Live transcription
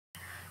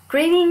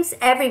Greetings,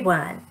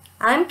 everyone.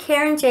 I'm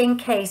Carin Jane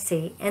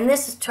Casey, and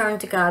this is Turn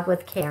to God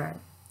with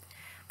Carin.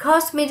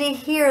 Cause me to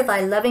hear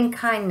thy loving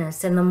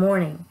kindness in the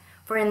morning,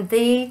 for in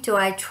thee do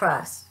I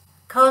trust.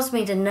 Cause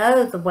me to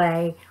know the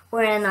way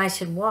wherein I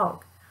should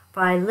walk,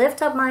 for I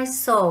lift up my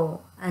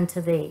soul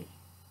unto thee.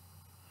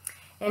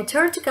 In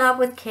Turn to God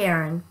with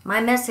Carin, my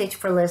message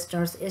for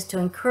listeners is to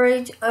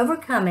encourage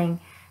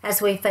overcoming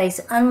as we face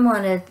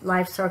unwanted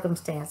life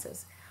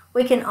circumstances.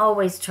 We can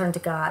always turn to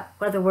God,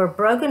 whether we're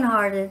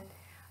brokenhearted,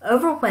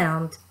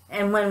 overwhelmed,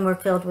 and when we're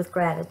filled with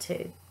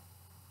gratitude.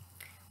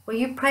 Will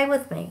you pray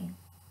with me?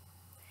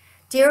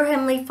 Dear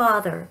Heavenly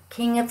Father,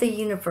 King of the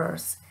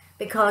universe,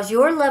 because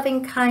your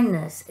loving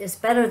kindness is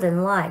better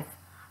than life,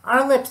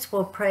 our lips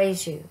will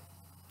praise you.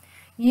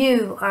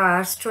 You are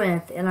our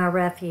strength and our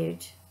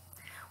refuge.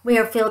 We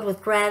are filled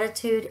with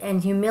gratitude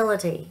and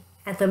humility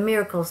at the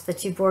miracles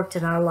that you've worked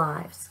in our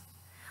lives.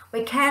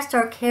 We cast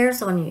our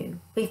cares on you.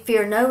 We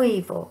fear no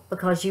evil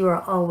because you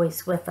are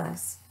always with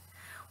us.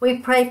 We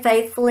pray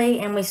faithfully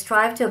and we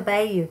strive to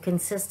obey you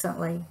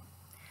consistently.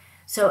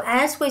 So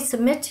as we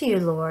submit to you,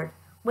 Lord,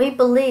 we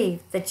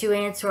believe that you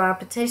answer our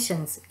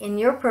petitions in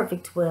your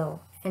perfect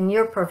will and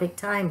your perfect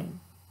timing.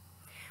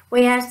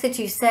 We ask that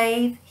you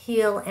save,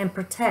 heal, and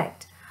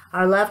protect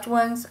our loved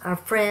ones, our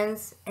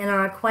friends, and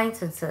our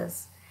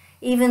acquaintances,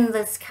 even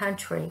this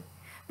country,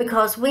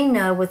 because we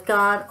know with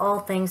God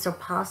all things are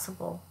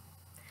possible.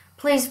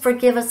 Please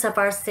forgive us of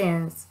our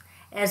sins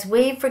as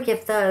we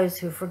forgive those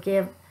who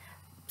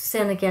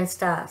sin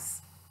against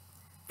us.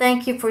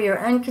 Thank you for your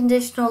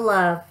unconditional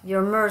love,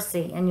 your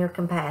mercy, and your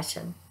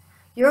compassion.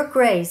 Your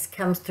grace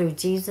comes through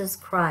Jesus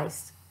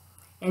Christ.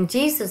 In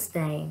Jesus'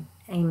 name,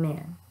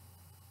 amen.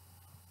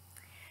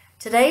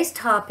 Today's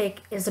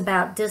topic is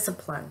about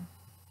discipline.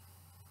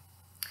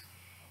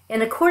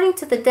 And according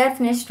to the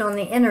definition on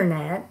the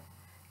internet,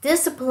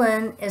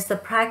 discipline is the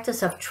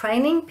practice of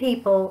training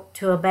people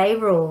to obey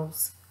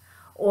rules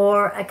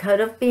or a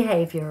code of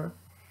behavior,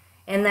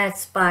 and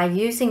that's by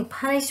using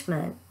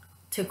punishment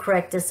to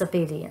correct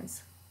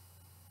disobedience.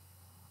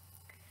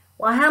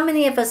 Well, how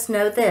many of us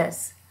know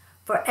this?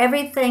 For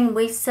everything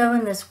we sow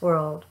in this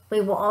world,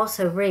 we will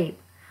also reap,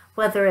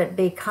 whether it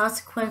be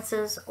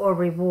consequences or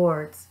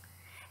rewards.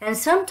 And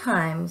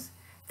sometimes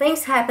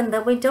things happen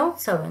that we don't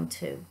sow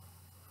into.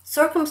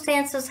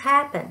 Circumstances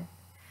happen.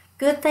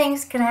 Good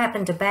things can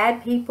happen to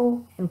bad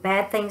people, and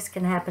bad things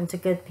can happen to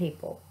good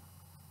people.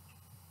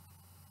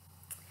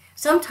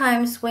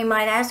 Sometimes we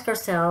might ask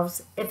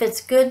ourselves if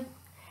it's good,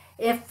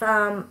 if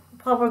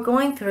what we're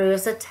going through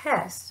is a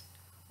test,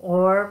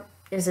 or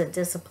is it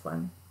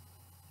discipline?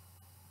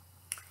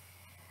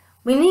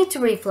 We need to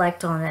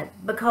reflect on it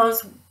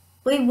because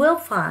we will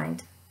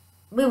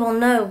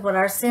know what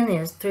our sin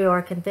is through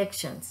our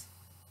convictions.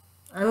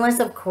 Unless,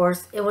 of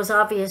course, it was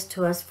obvious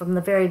to us from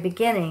the very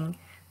beginning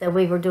that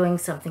we were doing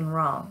something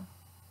wrong.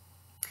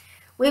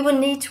 We would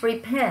need to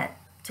repent,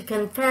 to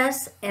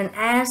confess, and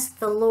ask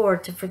the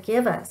Lord to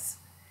forgive us.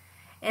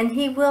 And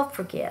He will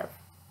forgive.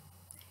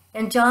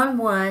 In John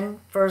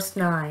 1, verse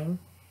 9,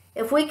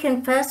 if we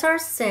confess our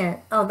sin,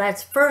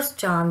 that's 1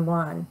 John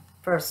 1,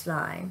 verse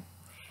 9.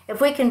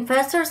 If we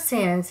confess our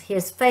sins, He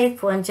is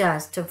faithful and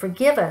just to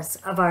forgive us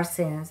of our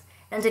sins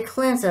and to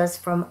cleanse us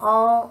from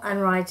all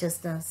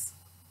unrighteousness.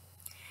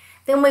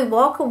 Then we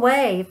walk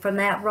away from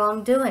that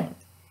wrongdoing.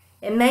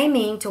 It may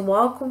mean to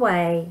walk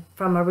away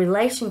from a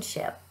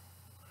relationship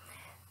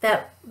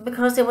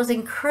because it was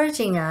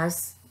encouraging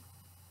us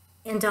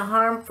into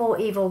harmful,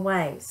 evil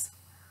ways.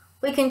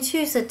 We can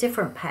choose a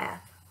different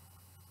path.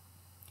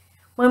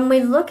 When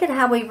we look at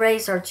how we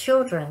raise our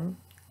children,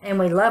 and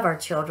we love our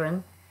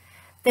children,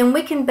 then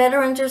we can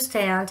better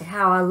understand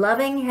how a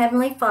loving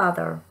Heavenly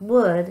Father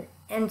would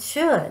and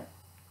should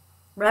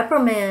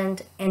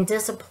reprimand and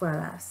discipline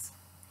us,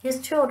 His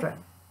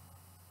children.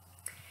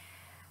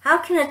 How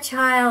can a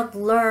child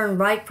learn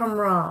right from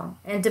wrong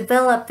and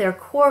develop their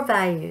core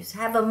values,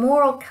 have a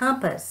moral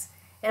compass,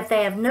 if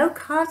they have no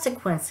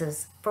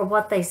consequences for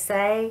what they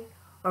say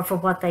or for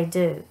what they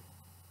do?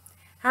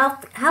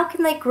 How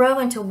can they grow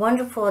into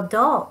wonderful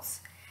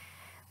adults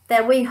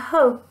that we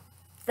hope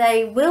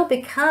they will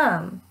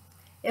become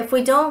if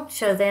we don't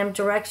show them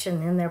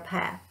direction in their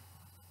path?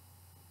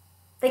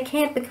 They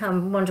can't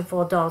become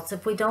wonderful adults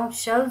if we don't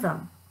show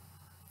them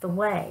the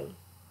way.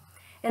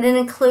 And it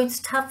includes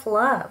tough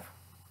love.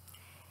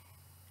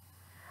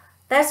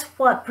 That's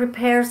what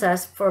prepares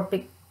us for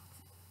becoming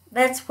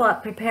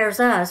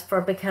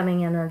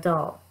an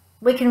adult.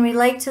 We can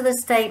relate to the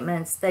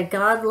statements that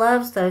God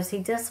loves those He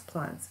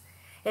disciplines.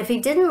 If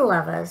He didn't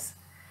love us,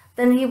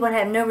 then He would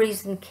have no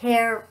reason to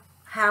care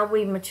how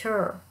we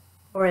mature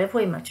or if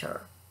we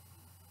mature.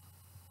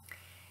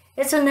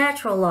 It's a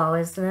natural law,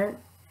 isn't it?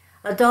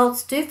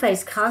 Adults do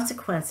face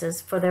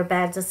consequences for their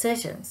bad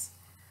decisions,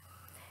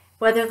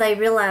 whether they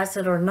realize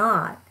it or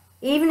not,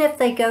 even if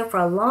they go for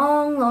a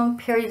long, long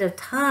period of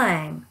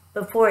time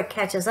before it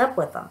catches up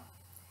with them.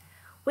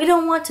 We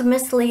don't want to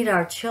mislead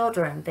our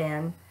children,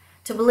 then,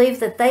 to believe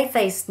that they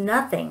face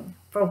nothing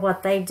for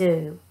what they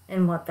do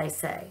and what they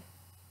say.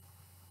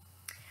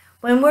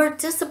 When we're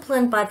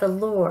disciplined by the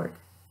Lord,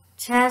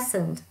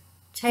 chastened,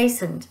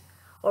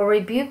 or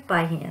rebuked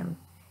by Him,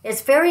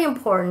 it's very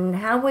important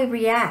how we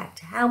react,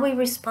 how we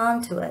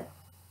respond to it.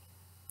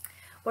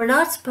 We're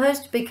not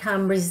supposed to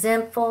become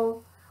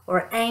resentful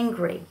or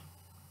angry,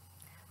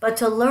 but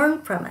to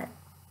learn from it.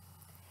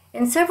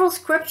 In several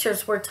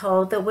scriptures, we're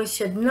told that we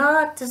should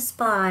not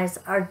despise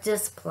our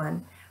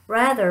discipline.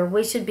 Rather,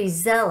 we should be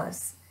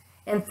zealous,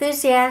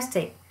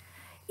 enthusiastic,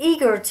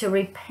 eager to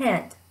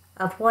repent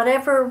of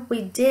whatever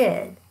we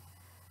did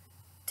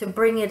to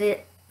bring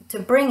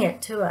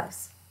it to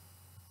us.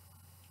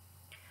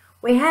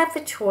 We have the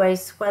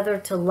choice whether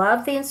to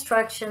love the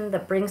instruction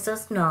that brings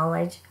us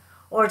knowledge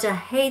or to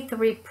hate the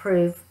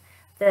reproof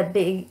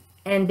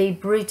and be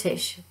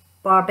brutish,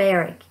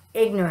 barbaric,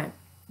 ignorant,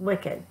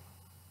 wicked.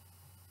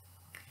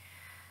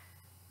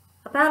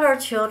 About our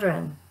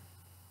children,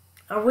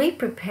 are we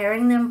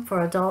preparing them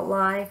for adult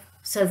life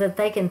so that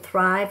they can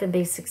thrive and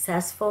be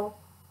successful,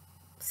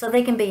 so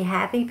they can be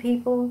happy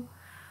people?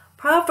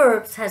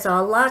 Proverbs has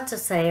a lot to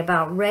say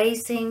about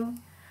raising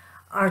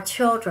our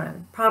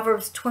children.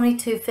 Proverbs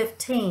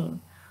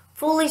 22:15.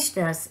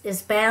 Foolishness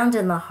is bound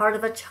in the heart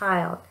of a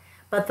child,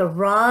 but the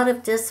rod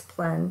of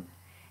discipline,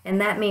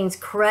 and that means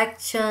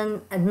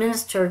correction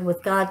administered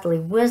with godly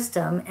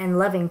wisdom and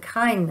loving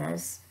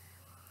kindness,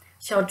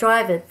 shall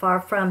drive it far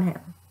from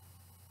him.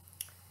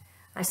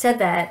 I said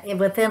that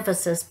with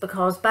emphasis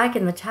because back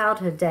in the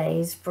childhood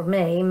days, for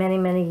me, many,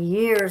 many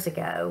years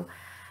ago,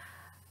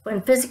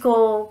 when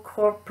physical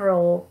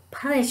corporal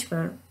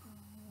punishment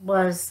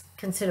was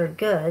considered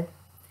good,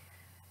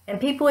 and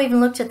people even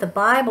looked at the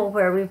Bible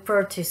where it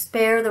referred to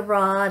spare the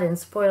rod and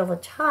spoil the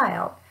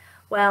child,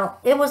 well,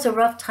 it was a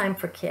rough time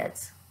for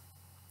kids.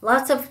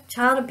 Lots of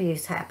child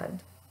abuse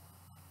happened.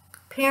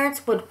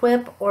 Parents would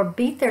whip or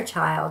beat their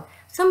child,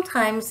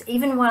 sometimes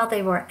even while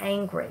they were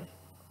angry.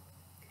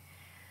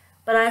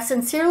 But I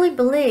sincerely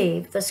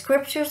believe the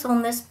scriptures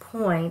on this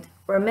point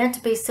were meant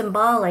to be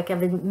symbolic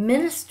of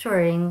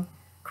administering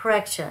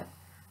correction,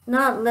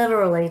 not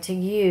literally to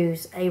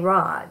use a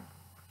rod.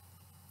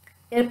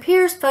 It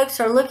appears folks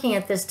are looking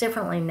at this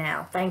differently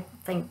now,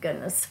 thank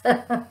goodness.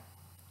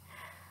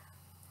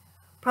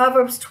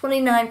 Proverbs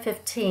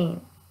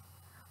 29:15.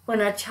 When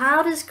a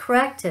child is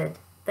corrected,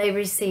 they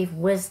receive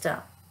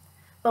wisdom.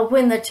 But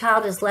when the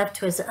child is left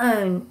to his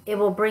own, it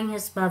will bring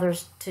his mother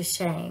to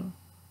shame.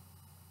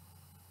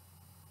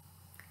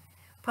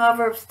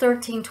 Proverbs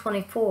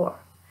 13:24.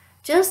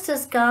 Just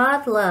as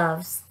God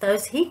loves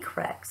those he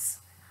corrects,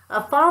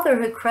 a father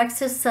who corrects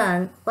his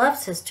son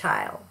loves his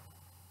child.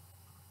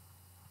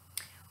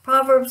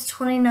 Proverbs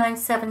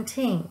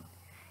 29:17.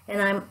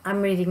 And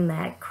I'm reading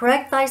that.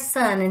 Correct thy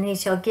son, and he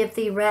shall give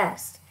thee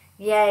rest.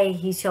 Yea,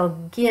 he shall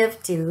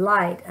give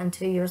delight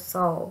unto your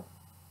soul.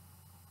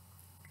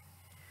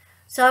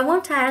 So I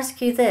want to ask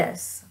you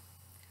this.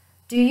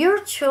 Do your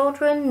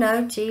children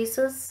know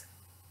Jesus?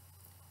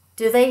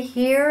 Do they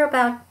hear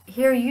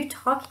you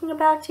talking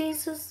about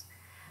Jesus?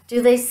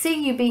 Do they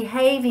see you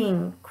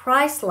behaving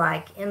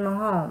Christ-like in the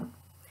home?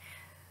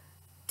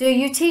 Do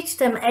you teach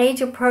them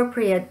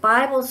age-appropriate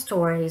Bible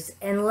stories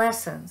and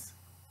lessons?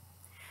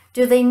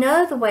 Do they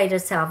know the way to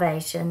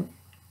salvation,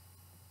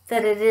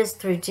 that it is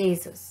through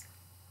Jesus?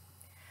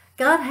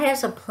 God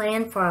has a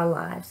plan for our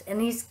lives,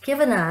 and he's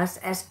given us,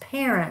 as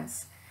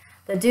parents,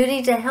 the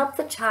duty to help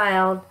the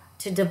child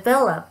to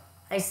develop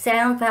a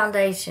sound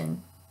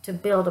foundation to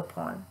build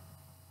upon.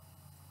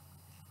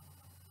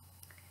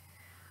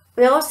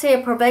 We all see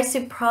a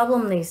pervasive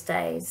problem these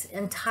days,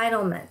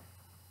 entitlement.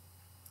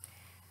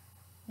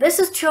 This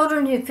is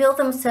children who feel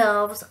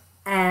themselves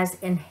as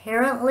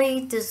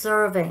inherently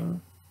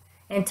deserving,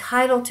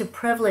 entitled to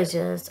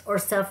privileges or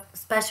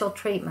special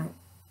treatment.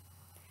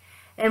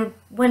 And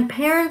when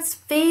parents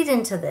feed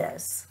into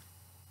this,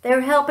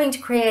 they're helping to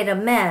create a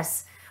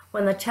mess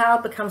when the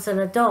child becomes an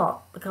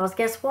adult, because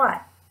guess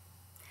what?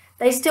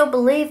 They still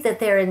believe that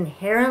they're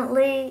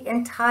inherently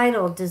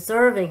entitled,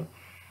 deserving,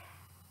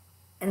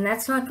 and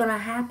that's not going to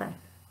happen.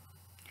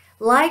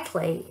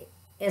 Likely,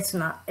 it's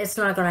not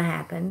going to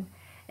happen.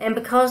 And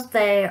because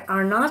they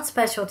are not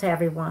special to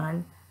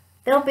everyone,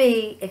 they'll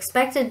be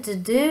expected to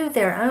do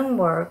their own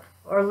work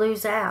or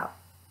lose out.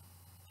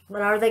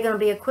 But are they going to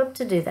be equipped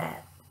to do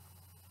that?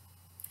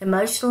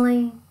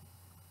 Emotionally?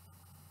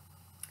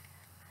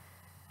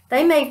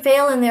 They may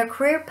fail in their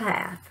career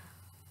path.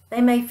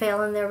 They may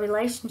fail in their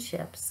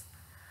relationships.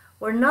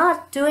 We're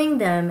not doing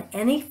them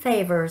any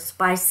favors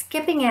by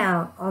skipping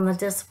out on the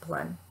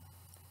discipline,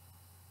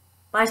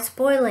 by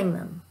spoiling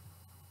them.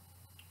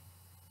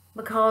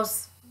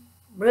 Because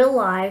real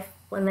life,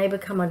 when they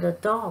become an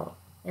adult,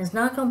 is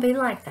not going to be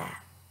like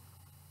that.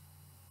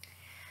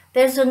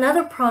 There's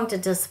another prong to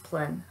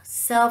discipline,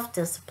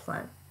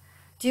 self-discipline.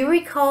 Do you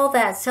recall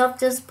that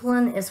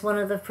self-discipline is one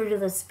of the fruit of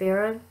the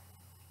Spirit?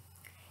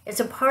 It's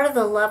a part of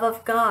the love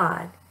of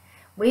God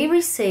we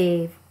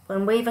receive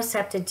when we've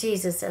accepted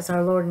Jesus as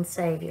our Lord and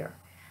Savior.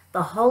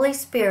 The Holy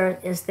Spirit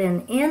is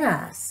then in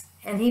us,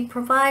 and he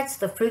provides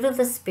the fruit of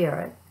the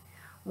Spirit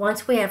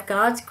once we have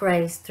God's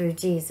grace through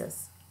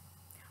Jesus.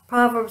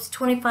 Proverbs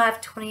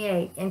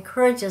 25:28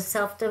 encourages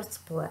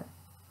self-discipline.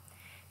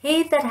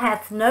 He that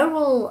hath no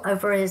rule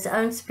over his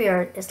own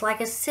spirit is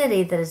like a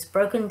city that is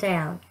broken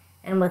down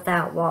and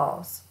without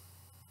walls.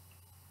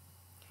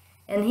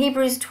 In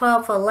Hebrews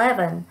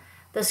 12:11,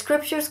 the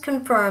scriptures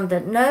confirm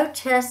that no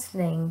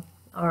chastening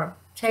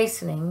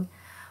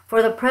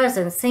for the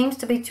present seems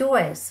to be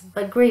joyous,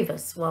 but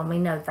grievous. Well, we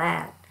know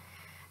that.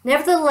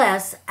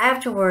 Nevertheless,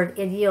 afterward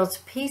it yields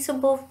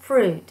peaceable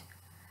fruit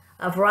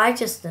of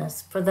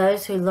righteousness for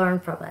those who learn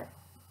from it.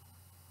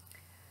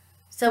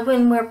 So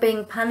when we're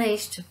being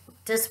punished,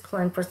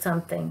 disciplined for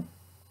something,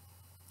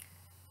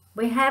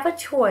 we have a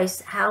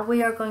choice how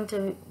we are going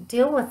to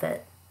deal with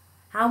it,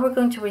 how we're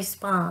going to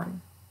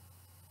respond.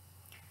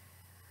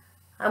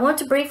 I want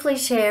to briefly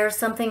share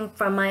something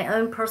from my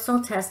own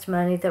personal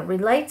testimony that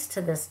relates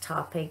to this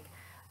topic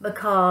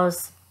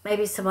because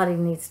maybe somebody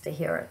needs to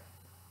hear it.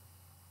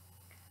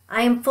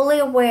 I am fully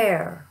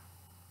aware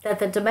that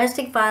the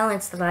domestic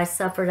violence that I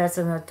suffered as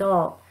an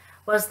adult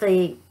was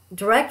the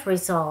direct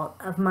result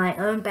of my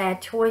own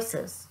bad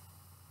choices.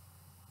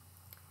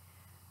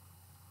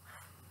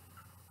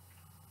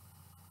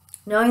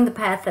 Knowing the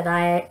path that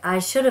I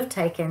should have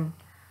taken,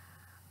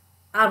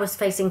 I was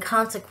facing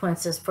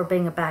consequences for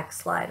being a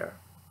backslider.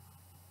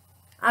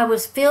 I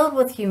was filled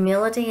with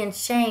humility and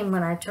shame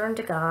when I turned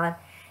to God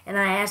and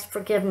I asked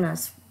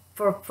forgiveness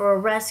for a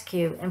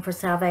rescue and for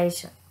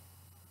salvation.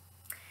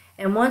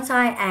 And once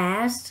I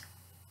asked,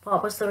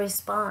 what was the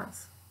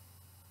response?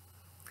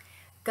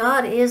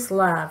 God is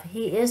love.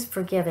 He is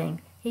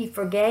forgiving. He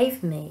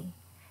forgave me,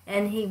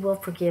 and He will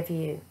forgive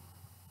you.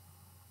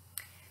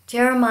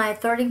 Jeremiah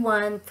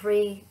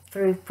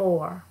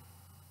 31:3-4.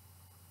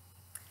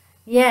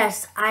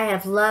 Yes, I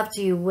have loved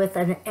you with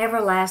an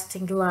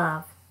everlasting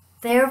love.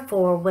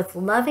 Therefore, with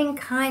loving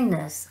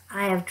kindness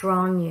I have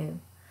drawn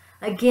you.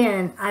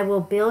 Again, I will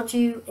build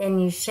you,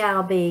 and you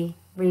shall be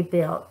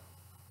rebuilt.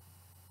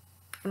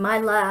 My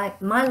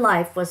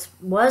life was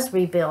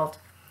rebuilt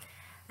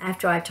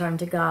after I turned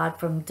to God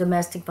from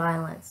domestic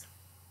violence.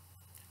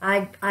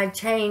 I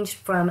changed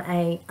from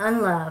an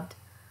unloved,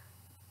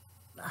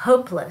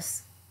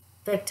 hopeless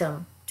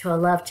victim to a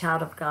loved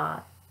child of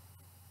God.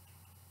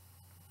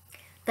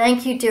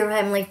 Thank you, dear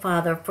Heavenly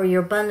Father, for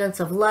your abundance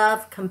of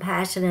love,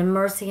 compassion, and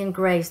mercy and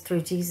grace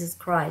through Jesus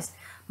Christ,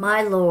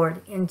 my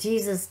Lord. In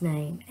Jesus'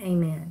 name,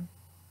 amen.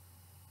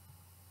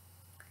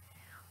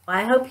 Well,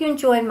 I hope you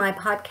enjoyed my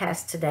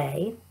podcast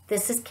today.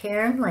 This is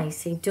Carin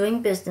Lacey,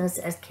 doing business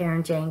as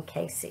Carin Jane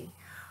Casey,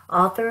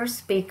 author,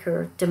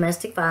 speaker,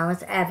 domestic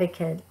violence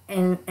advocate,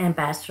 and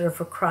ambassador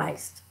for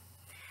Christ.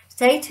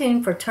 Stay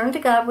tuned for Turn to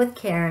God with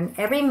Carin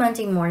every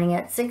Monday morning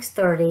at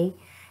 6:30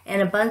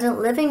 and Abundant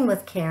Living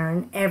with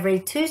Carin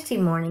every Tuesday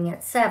morning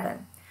at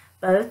 7.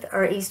 Both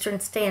are Eastern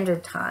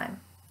Standard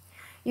Time.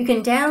 You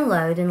can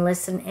download and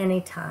listen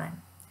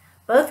anytime.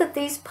 Both of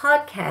these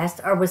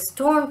podcasts are with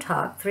Storm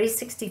Talk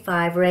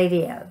 365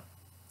 Radio.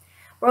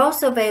 We're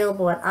also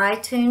available at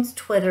iTunes,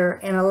 Twitter,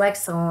 and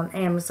Alexa on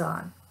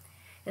Amazon.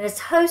 And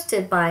it's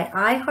hosted by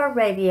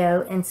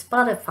iHeartRadio and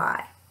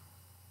Spotify.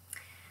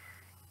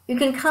 You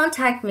can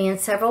contact me in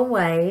several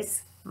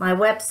ways. My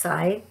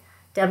website,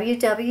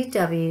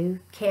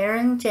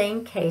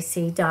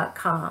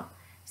 www.carinjanecasey.com,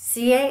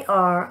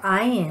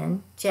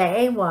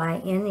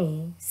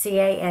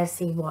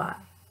 CarinJayneCasey.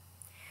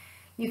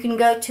 You can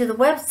go to the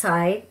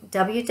website,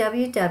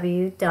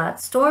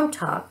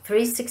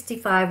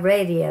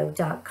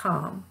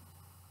 www.stormtalk365radio.com.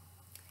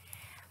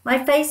 My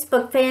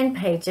Facebook fan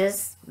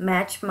pages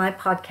match my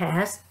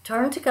podcast,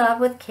 Turn to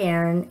God with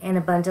Carin and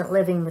Abundant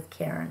Living with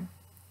Carin.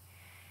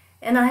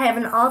 And I have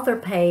an author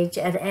page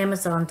at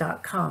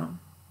Amazon.com.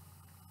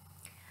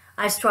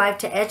 I strive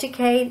to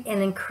educate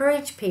and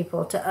encourage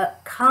people to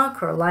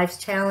conquer life's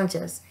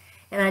challenges,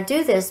 and I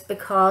do this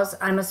because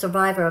I'm a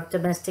survivor of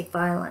domestic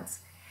violence.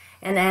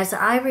 And as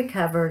I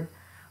recovered,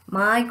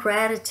 my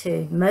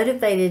gratitude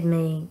motivated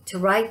me to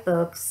write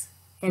books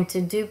and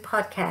to do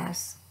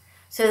podcasts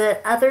so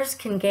that others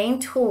can gain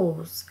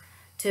tools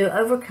to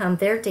overcome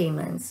their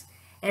demons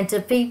and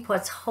defeat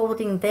what's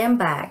holding them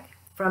back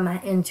from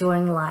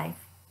enjoying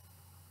life.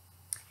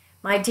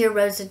 My Dear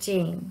Rosa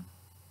Jean,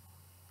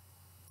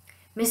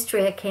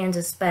 Mystery at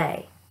Candace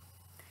Bay.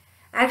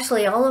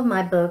 Actually, all of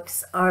my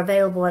books are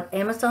available at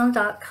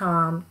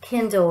Amazon.com,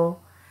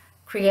 Kindle,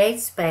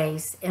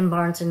 CreateSpace, and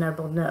Barnes &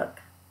 Noble Nook.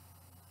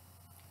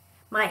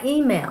 My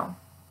email,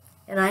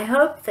 and I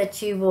hope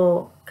that you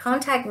will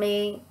contact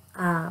me,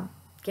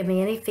 give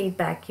me any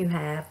feedback you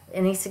have,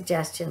 any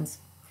suggestions,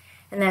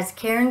 and that's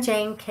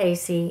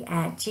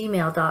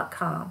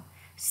CarinJayneCasey@gmail.com,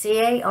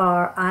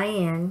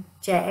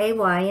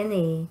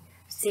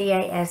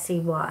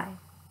 CarinJayneCasey.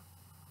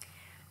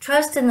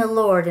 Trust in the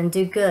Lord and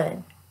do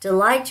good.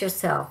 Delight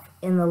yourself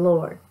in the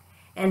Lord,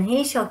 and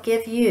He shall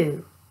give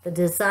you the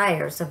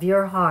desires of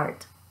your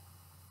heart.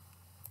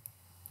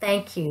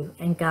 Thank you,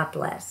 and God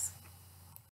bless.